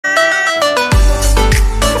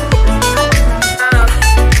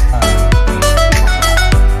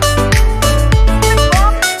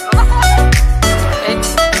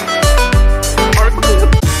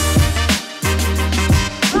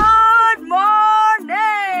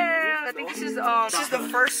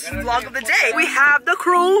first vlog of the day. We have the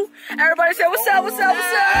crew. Everybody say what's up, what's up, what's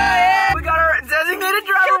up. Yeah. We got our designated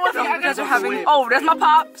driver. What's up? You guys are having. Oh, that's my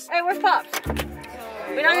pops. Hey, where's Pops?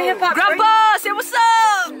 We're not gonna hit Pops. Grandpa, say what's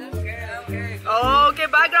up. Okay,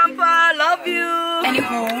 bye, Grandpa. Love you.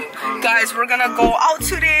 Anywho, guys, we're gonna go out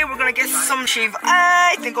today. We're gonna get some shaved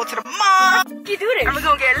ice, then go to the mall. You do this. And we're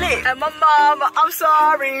gonna get lit. And my mom, I'm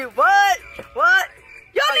sorry. What? What?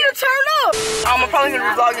 Y'all need to turn up. I'm probably gonna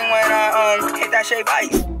be vlogging when I hit that shaved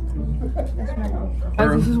ice.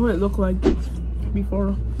 This is what it looked like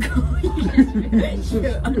before.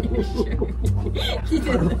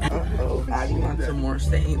 Uh-oh, adding on some more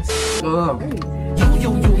stains. You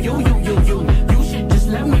should just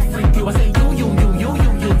let me freak you. I say you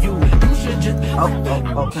should just. Oh,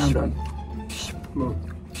 I'm done.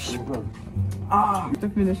 Ah, to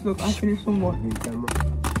finish. Look, I finished some more.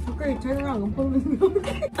 Okay, turn around. I'm pulling this.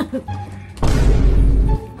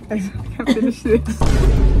 I can't finish this.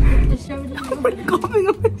 Just shove it in the Coughing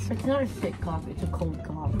on this. It's not a sick cough, it's a cold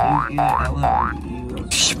cough. Yeah, I love you.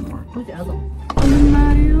 Who's Ella?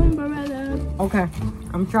 Okay,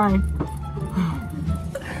 I'm trying.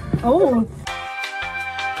 Oh.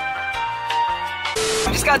 I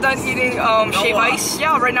just got done eating shaved ice.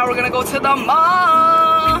 Yeah, right now we're gonna go to the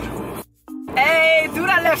mall. Hey, do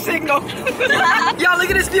that left signal. Y'all, look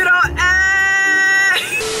at this view though.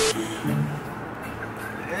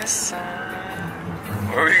 Yes,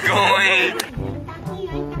 where are we going?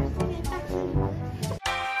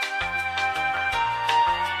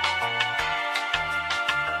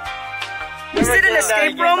 We sit in the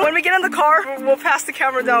escape room. When we get in the car, we'll pass the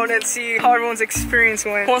camera down and see how everyone's experience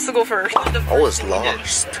went. Who wants to go first? I was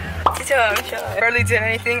lost. Barely did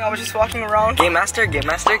anything. I was just walking around. Game master, can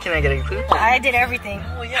I get a clue? I did everything.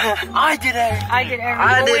 Oh yeah, I did everything. I did everything.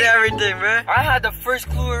 I did everything, bro. I had the first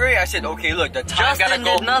clue already. I said, okay, look, the time gotta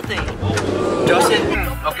go. did nothing. Justin,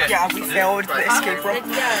 okay. Yeah, we failed the escape room.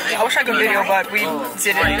 I wish I could video, but we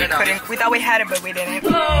didn't. We couldn't. We thought we had it, but we didn't.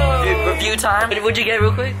 Review time. What'd you get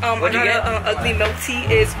real quick? What'd you get? Ugly milk tea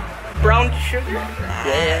is brown sugar.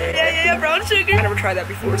 Yeah, Brown sugar. I never tried that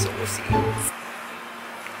before, so we'll see.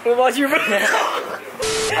 What about you, bro?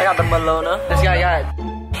 I got the Malona. This guy got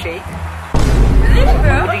shake.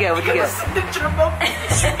 What'd you get?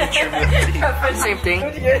 Same thing.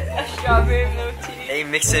 Strawberry milk tea. Hey,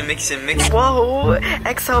 mix it. Whoa,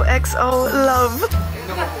 XOXO love.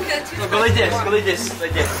 Go like this.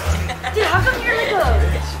 Dude, how come you're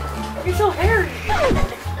like you're so hairy?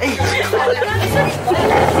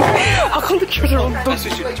 How come the chairs are all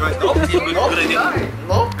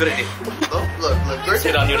Good idea. Look,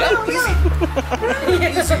 sit on your lap.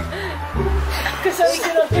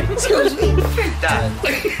 Excuse me. Dad.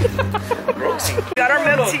 got our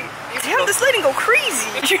milk tea. Damn, this lady go crazy.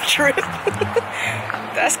 You trip.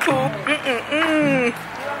 That's cool.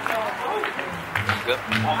 Good.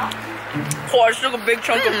 Oh, I just took a big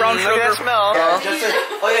chunk of brown sugar. Look at that smell.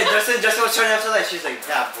 Justin was turning up to like, she's like,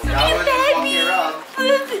 yeah, that was walking around.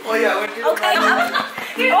 Oh yeah, we're doing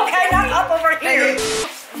Okay, not up over here.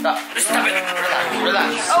 Stop it.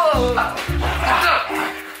 Relax.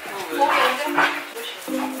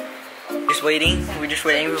 Just waiting. We're just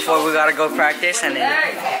waiting before we gotta go practice, and then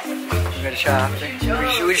we're gonna show after.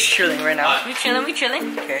 We're just chilling right now. We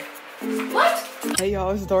chilling. Okay. What? Hey y'all,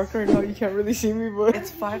 it's dark right now. You can't really see me, but It's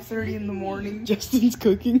 5:30 in the morning. Justin's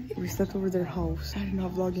cooking. We stepped over their house. I did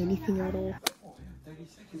not vlog anything at all.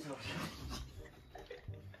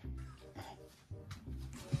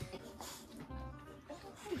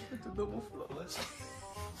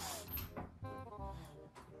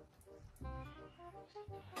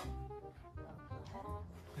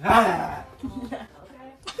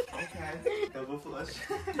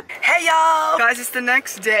 Hey y'all! Guys, it's the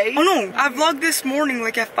next day. Oh no, I vlogged this morning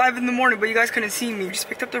like at 5 in the morning, but you guys couldn't see me. We just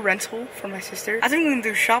picked up the rental for my sister. I think we're gonna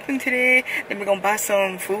do shopping today. Then we're gonna buy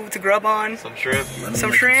some food to grub on. Some shrimp.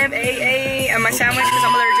 And my sandwich because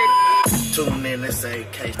I'm allergic. 2 minutes,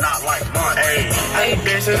 AK, not like mine. Hey,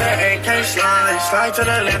 this is an AK slide to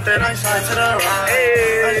the left and I slide to the right.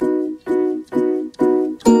 Hey.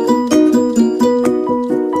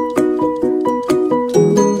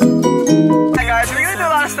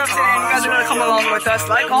 Come along with us,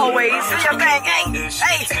 like always. Do your thing, hey,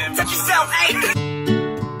 touch yourself, hey.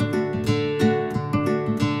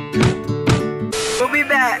 We'll be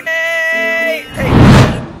back. Hey.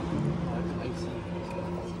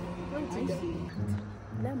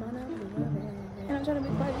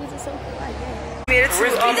 Made it to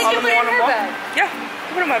yeah,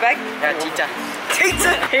 put it in my bag. Yeah, Tita.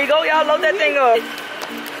 Here you go, y'all. Load that thing up.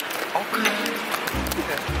 Okay.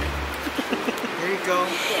 Here you go.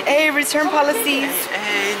 Hey, return policies.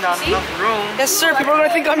 Hey, not enough room. Yes, sir. People are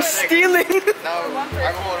gonna think I'm stealing.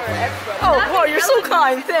 Oh, wow, you're so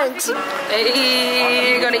kind. Thanks.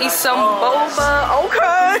 Hey, you're gonna eat some boba.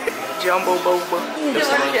 Okay. Jumbo boba.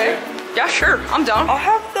 Okay. Yeah, sure. I'm down. I'll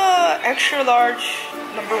have the extra large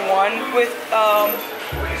 #1 with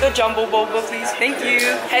the jumbo boba, please. Thank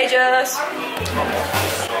you. Hey, Jess.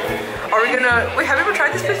 Are we gonna? Wait, have you ever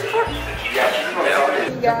tried this place before? Yeah.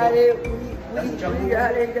 We got it. We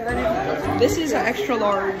got it. This is an extra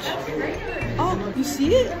large. Oh, you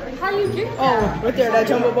see it? How do you drink that? Oh, right there, that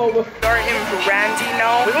jumbo boba. We are in brandy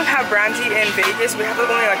now. We don't have brandy in Vegas. We have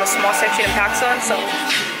only like a small section in PacSun, so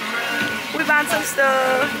we found some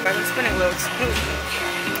stuff. It's spinning a little smooth,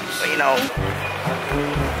 but you know.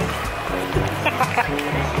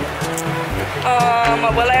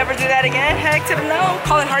 Will I ever do that again? Heck to the no.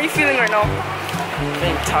 Colin, how are you feeling right now?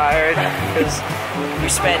 I'm tired because we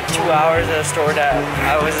spent 2 hours at a store that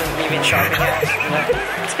I wasn't even shopping at.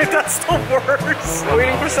 Dude, that's the worst.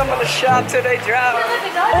 Waiting for someone to shop till they drop.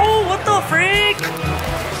 Oh, what the frick?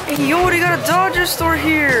 Hey, yo, they got a Dodger store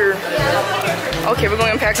here. Okay, we're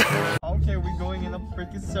going to PacSun. Okay, we're going in a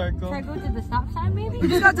freaking circle. Should I go to the stop sign maybe? We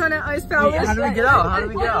just got done at Ice Palace. How do we get out? How do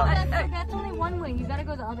we get out? That's only one way. You gotta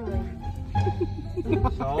go the other way.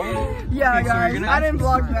 So? Yeah, Okay, so guys, we're I didn't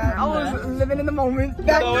vlog that. I was living in the moment.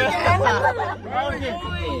 Back again.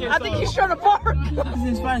 I think he's trying to park.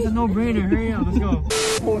 This is fine. It's a no-brainer. Hurry up. Let's go.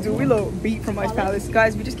 Oh, dude, we look beat from Ice Palace.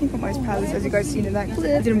 Guys, we just came from Ice Palace, as you guys seen in that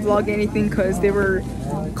clip. I didn't vlog anything because they were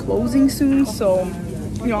closing soon, so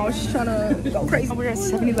you know, I was just trying to go crazy. We're at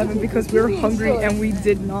 7-Eleven because we were hungry and we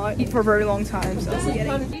did not eat for a very long time, so we're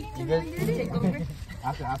getting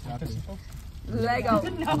After. Lego.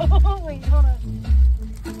 No, wait, hold on.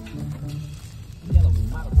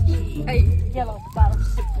 Hey, Yellow bottom.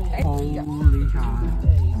 Holy cow.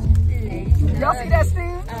 y'all see that,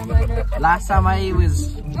 Steve? Last time I ate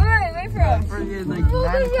was Wait for us. freaking like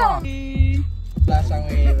 9 o'clock. Last time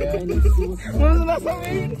we ate, bro. When was the last time we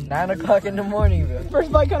ate? 9 o'clock in the morning, bro.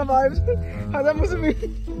 First bite kind of vibes. How's that supposed to be?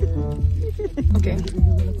 Okay,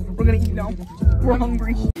 we're gonna eat now. We're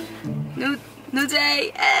hungry. New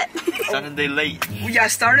day. Sunday late. We are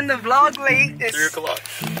starting the vlog late. It's 3 o'clock.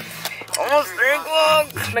 almost 3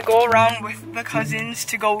 o'clock. I'm gonna go around with the cousins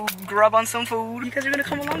to go grub on some food. You guys are gonna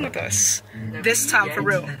come along with us. This time, for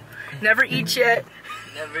real. Never eat yet.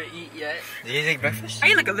 Never eat yet. Did you take breakfast? I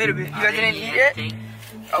ate like a little bit. You guys didn't eat yet?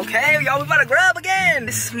 Okay, y'all, we about to grub again.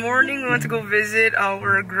 This morning we went to go visit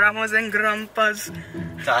our grandmas and grandpas.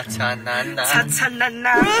 Ta-ta-na-na.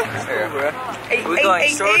 Ta-ta-na-na. Hey, We're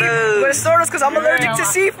going We're going to Stardust because I'm allergic to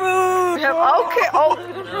seafood. We have, okay, oh,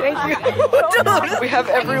 thank you. Dude, we have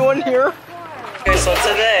everyone here. Okay, so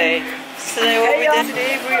today what Hey, we y'all, did.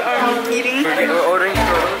 today we are eating. We're ordering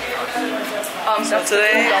churros. So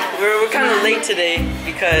today we're kind of late today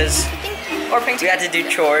because we had to do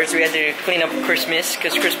chores. We had to clean up Christmas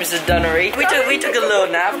because Christmas is done already. We took a little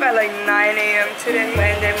nap. At like 9 a.m. today,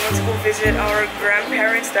 and then we went to go visit our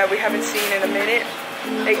grandparents that we haven't seen in a minute.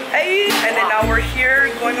 Hey. And then now we're here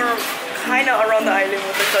going kind of around the island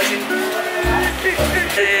with the cousin.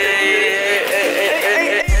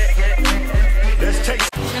 Let's take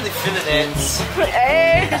really feeling it.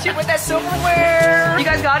 Hey, did you put that silverware? You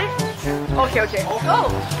guys got it? Okay. Oh.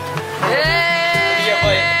 Hey.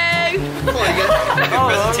 Good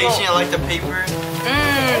presentation. I like the paper.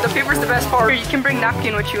 The paper's the best part. You can bring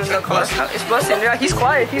napkin with you in the car. It's busting. Yeah, he's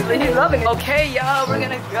quiet. He's loving it. Okay, y'all, we're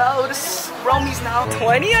gonna go to Romy's now.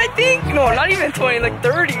 20, I think? No, not even 20, like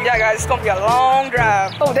 30. Yeah, guys, it's gonna be a long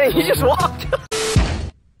drive. Oh, dang, he just walked.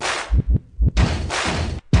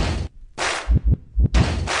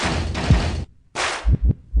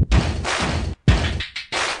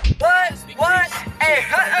 What? Hey,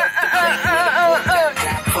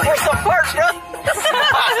 for some parts, bro.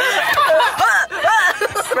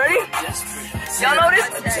 Ready? Y'all know this?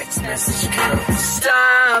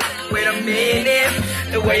 Stop, wait a minute.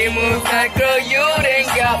 The way you move that girl, you done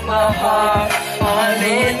got my heart all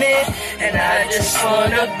in it. And I just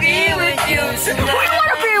wanna be with you tonight. We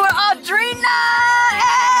wanna be with Audrina!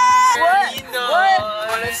 What?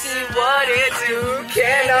 Wanna see what it do?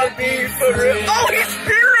 Can I be for real? Oh, he's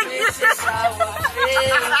feeling it!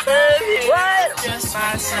 What?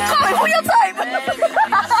 Come on, who you type?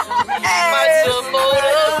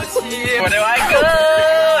 Where do I go?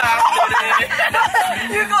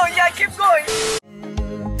 You go, yeah, keep going.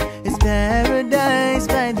 It's paradise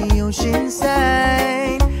by the ocean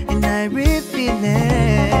side, and I refeel it.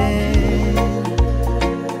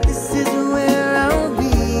 This is where I'll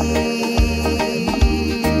be.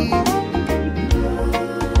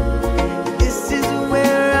 This is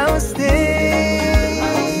where I'll stay.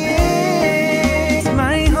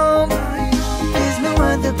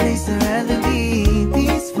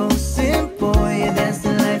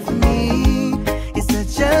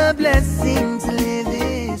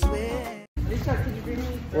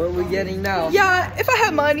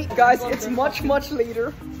 get money. Guys, it's much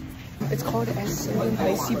later. It's called S7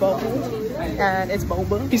 Icy Bubble, and it's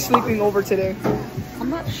boba. He's sleeping over today. I'm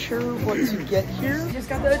not sure what to get here. Just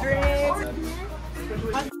got the drinks.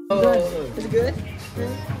 Oh, is it good?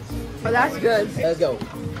 Oh, that's good. Let's go.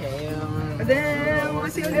 And then we'll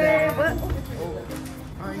see you again. What?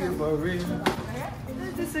 Are you for real?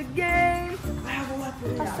 Is this a game?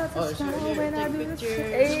 I start to smile when I do this.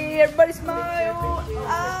 Hey, everybody smile.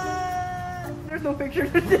 There's no picture.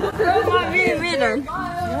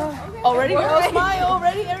 Already? Oh, smile.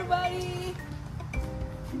 Ready, everybody?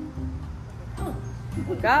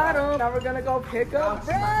 Got him. Now we're gonna go pick up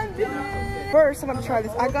Brandon. First, I'm gonna try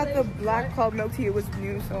this. I got the black cloud milk tea. It was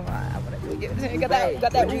new, so I'm gonna do it. Got that.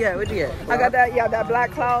 What'd you get? What'd you get? I got that. Yeah, that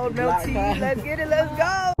black cloud milk tea. Let's get it. Let's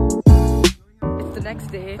go. It's the next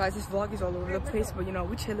day, guys. This vlog is all over the place, but you know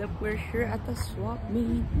we chilling. We're here at the swap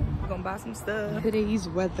meet. We're gonna buy some stuff. Today's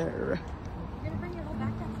weather.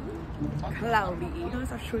 Cloudy.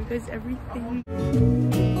 I'll show you guys everything.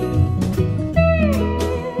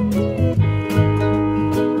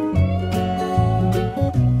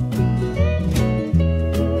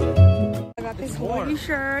 I got this Hawaii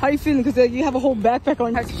shirt. How you feeling? Because you have a whole backpack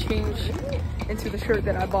on. I have to change into the shirt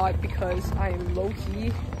that I bought because I am low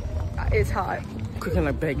key. It's hot. Cooking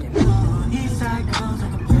like bacon. Hey,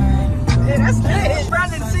 that's it.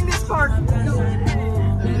 Brandon, sing this part.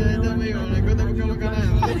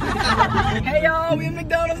 Hey y'all, we in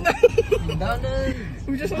McDonald's now.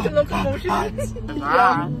 We just went to Locomotions.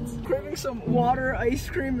 Yeah. Craving some water, ice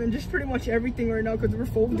cream, and just pretty much everything right now because we're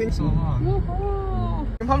folding. So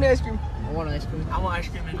long. How many ice cream? I want ice cream. I want ice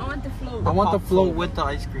cream. I want the float. I want the float with the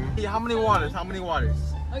ice cream. How many waters? How many waters?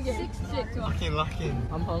 Okay. Six. Lock in.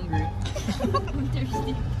 I'm hungry. I'm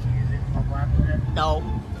thirsty. No.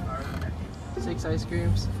 6 ice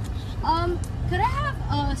creams. Could I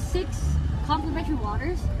have 6 complimentary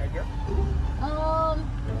waters?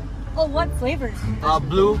 Oh, what flavors?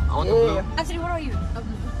 Blue. I want the blue. Actually, what are you?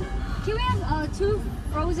 Can we have 2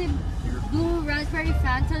 frozen blue raspberry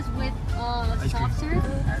Fantas with soft serve?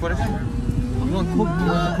 What is it? You want Coke? You want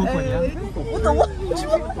the Coke one, yeah? What the what?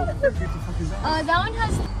 That one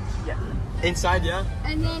has. Inside, yeah?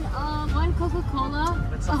 And then 1 Coca-Cola.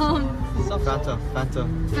 Fanta.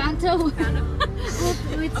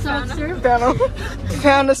 with soft serve.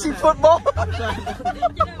 Fantasy football.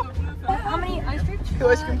 How many ice cream? 2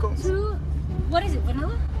 ice cream cones. 2. What is it?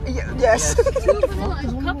 Vanilla? Yes. 2 vanilla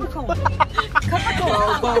and cup of cone.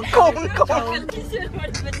 Cone.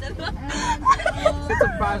 Sit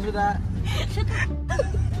surprised with that.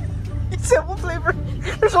 Simple flavor.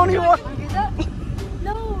 There's only one.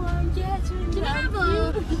 No, yes. Can I have a...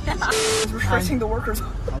 We're stressing the workers.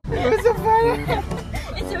 It's a Fanta.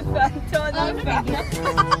 It's a Fanta, not Fanta.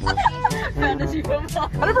 Fantasy football.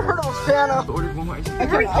 I never heard of a Fanta.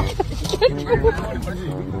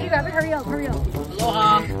 Hey, Rabbit, hurry up.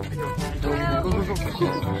 Aloha.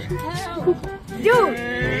 Help. Dude!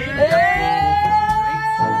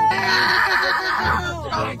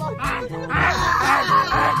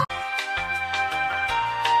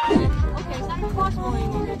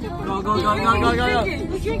 Go.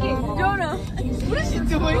 Who's drinking? Jonah. What is he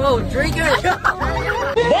doing? Oh, drink it.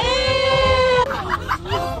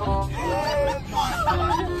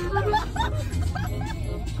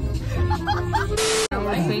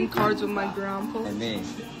 I'm playing cards with my grandpa. And me.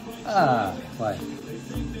 What?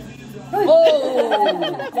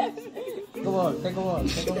 Oh! Take a one.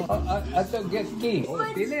 I still get key. Oh,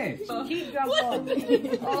 finish. Keep grandpa.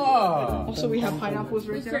 Oh. Also, we have pineapples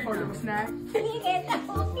right there for a little snack.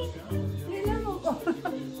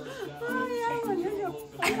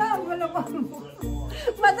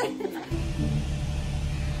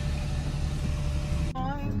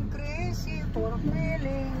 I'm crazy for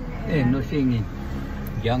feeling. Hey, no singing.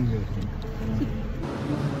 Young you.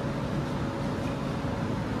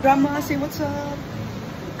 Grandma, say what's up.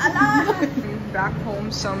 Back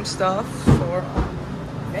home some stuff for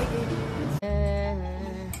Vegas.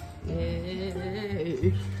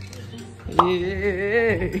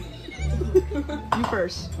 You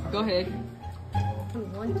first. Go ahead.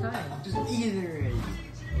 One time. Just eat it already.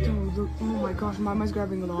 Dude, look. Oh my gosh, Mama's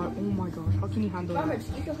grabbing a lot. Oh my gosh, how can you handle that?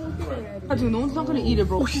 Dude, no one's not gonna eat it,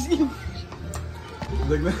 bro. She's eating.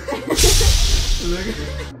 Look.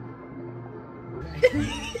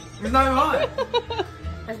 It's not even hot.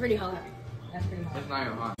 That's pretty hot. It's not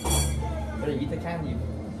even hot. Better eat the candy.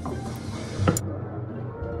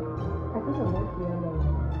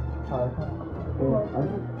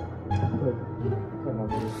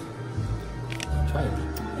 Try it.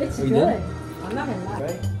 It's Are you good. done? I'm not gonna lie.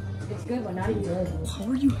 Right? It's good, but not even good. How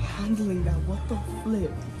are you handling that? What the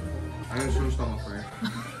flip? I got show stomach for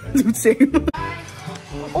Dude, same.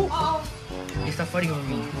 Oh, It's not funny on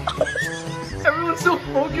me. everyone's so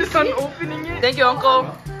focused on opening it. Thank you,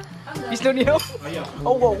 Uncle. You still need help?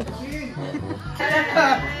 Oh, whoa.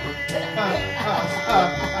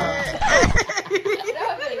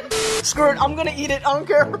 Screw it, I'm gonna eat it. I don't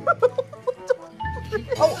care.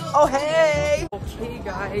 Oh, hey! Okay,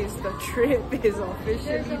 guys, the trip is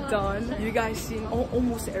officially done. You guys seen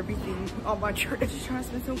almost everything on my trip. Just trying to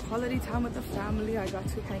spend some quality time with the family. I got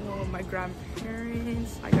to hang out with my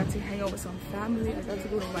grandparents. I got to hang out with some family. I got to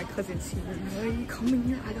go to my cousin's senior night. Coming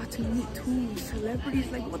here, I got to meet 2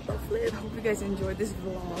 celebrities. Like, what the flip? I hope you guys enjoyed this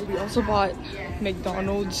vlog. We also bought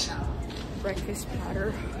McDonald's breakfast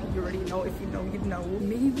platter. You already know. If you know, you know.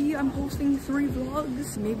 Maybe I'm posting 3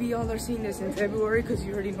 vlogs. Maybe y'all are seeing this in February because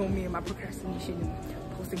you already know me and my procrastination and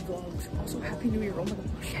posting vlogs. Also, Happy New Year. Oh my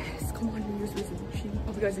gosh, yes. Come on, New Year's resolution.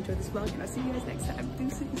 Hope you guys enjoyed this vlog and I'll see you guys next time.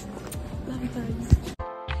 Deuces. Love you guys.